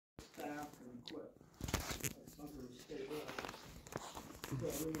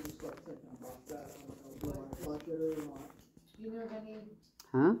we need to start thinking about that. I don't know, do you want to budget it or not? Do you know of any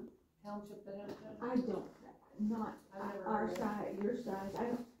Huh? township that has that? I don't, not I've never our heard of it. side, your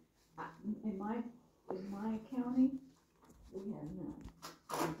side, in my county, we have none.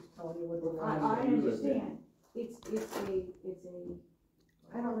 I'm just telling you what the I law is. understand, it's a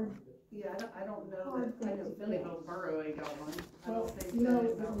I don't, yeah, I don't know Hard that, I thing know to Finleyville Borough ain't got one. I Well, don't think you know,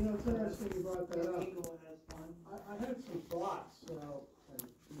 that about it's interesting you brought that up. Eagle has one. I had some thoughts, and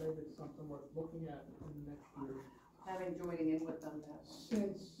maybe it's something worth looking at in the next year. Joining in with them that one.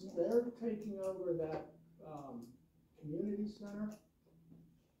 Since they're taking over that, community center,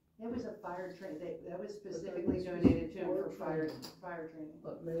 It was a fire that was specifically donated to them for fire training.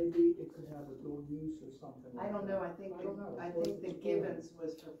 but maybe it could have a dual use or something like that. I don't know, I think the It's Gibbons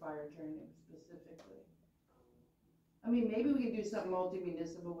was for fire training specifically. I mean, maybe we could do something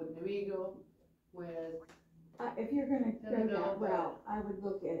multi-municipal with New Eagle, with, if you're gonna No, go no, that but- route, I would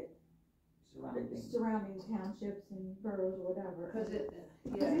look at Surrounding. surrounding townships and boroughs or whatever. cause it,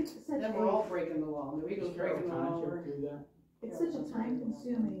 'Cause yeah, it's such then a, we're all breaking the law, New Eagle's breaking the law. it's such a time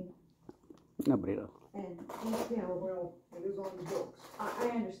consuming Nobody does. and detailed, Well, it is on the books. I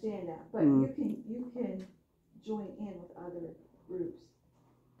understand that, but Mm. you can join in with other groups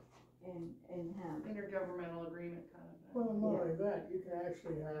and have, Intergovernmental agreement kind of thing. Well, not only that, you can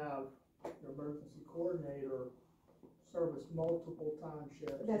actually have your emergency coordinator service multiple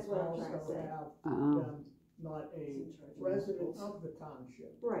townships. That's what I'm You can trying to say. also Oh. have them not a resident of the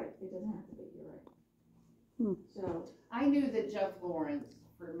township. right, it doesn't have to be, you're right. Hmm. So, I knew that Jeff Lawrence,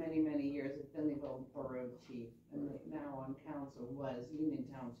 for many, many years, at Finleyville Borough Chief, and now on council, was Union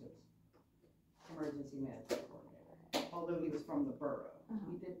Township's emergency management coordinator, although he was from the borough.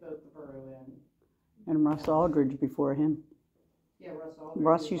 He did both the borough And Russ Aldridge before him. yeah, Russ Aldridge.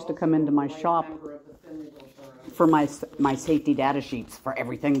 Russ was used to also come into my a life shop member of the Finleyville Borough. for my safety data sheets for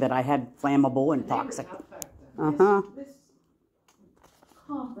everything that I had flammable and They were toxic. tough back then. Uh-huh. this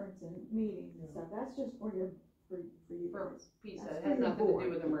conference and meetings and stuff, that's just for you For guys. PISA, That's it for has your nothing to board. do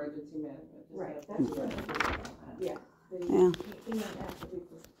with emergency management. just Right, has that's to do with- the Yeah. EMS will be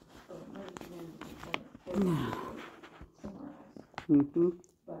for emergency management for somewhere else, Mm-hmm.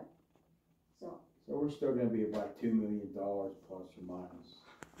 but, so, So we're still gonna be about $2 million plus or minus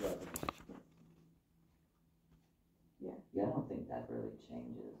revenue. yeah. Yeah, I don't think that really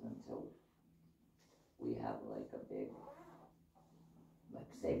changes until we have like a big, like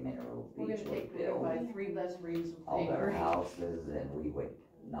say Mineral We're Beach gonna would take, we're gonna buy build 3 less reams of all their paper. houses and we would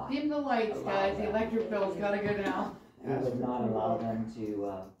not, Dim the lights, allow guys, the that. electric bill's gotta go down. we would not allow them to,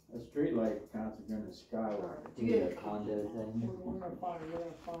 A street light accounts are gonna skyrocket. do the condo thing. We're gonna find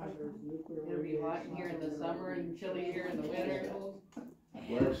there's nuclear. It'll be hot in here in the summer and chilly here in the winter.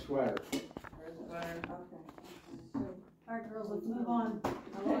 Wear a sweater. Where's the fire? Okay. So, Alright, girls, let's move on.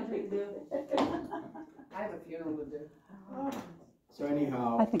 I laundry to do. I have a funeral to do. So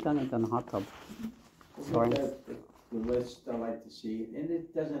anyhow. I think I'm gonna go in the hot tub. we'll Sorry. get the list I like to see, and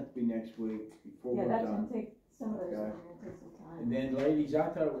it doesn't have to be next week before yeah, we're that's done. gonna take, some of those are Okay. gonna take some time. And then ladies, I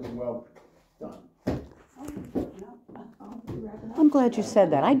thought it was well done. Oh, you wrapping up? I'm glad you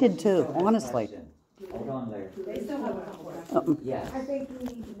said that. I did too, Still have a honestly. question. Hold on there. They still have a couple of Yes. I think we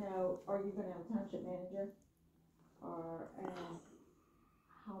need to know, are you gonna have a township manager? Or, and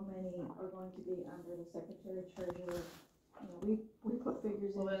how many are going to be under the secretary treasurer? You know, we put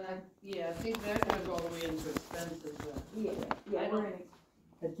figures in Well, then, there. I think that goes all the way into expenses then. Yeah, I yeah, we're don't- in,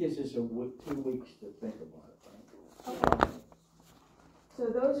 That gives us 2 weeks to think about it, right? okay. So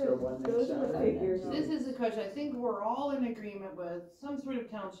those So are, one those are the next figures. This is the question, I think we're all in agreement with some sort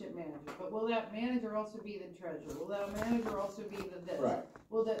of township manager, but will that manager also be the treasurer? Will that manager also be the this? Right,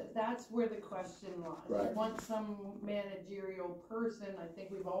 Well, that's where the question lies. I Right. want some managerial person, I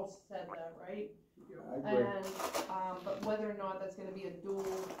think we've all said that, right? I agree. And, but whether or not that's gonna be a dual.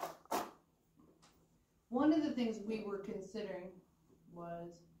 One of the things we were considering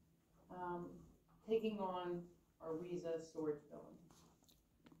was, taking on our Riza storage building.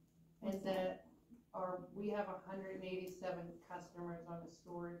 And that we have 187 customers on a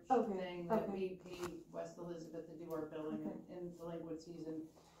storage Okay, thing that okay. we pay West Elizabeth to do our billing in delinquent season.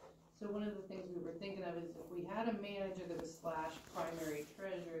 So one of the things we were thinking of is if we had a manager that was / primary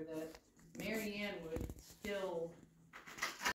treasurer, that Mary Ann would still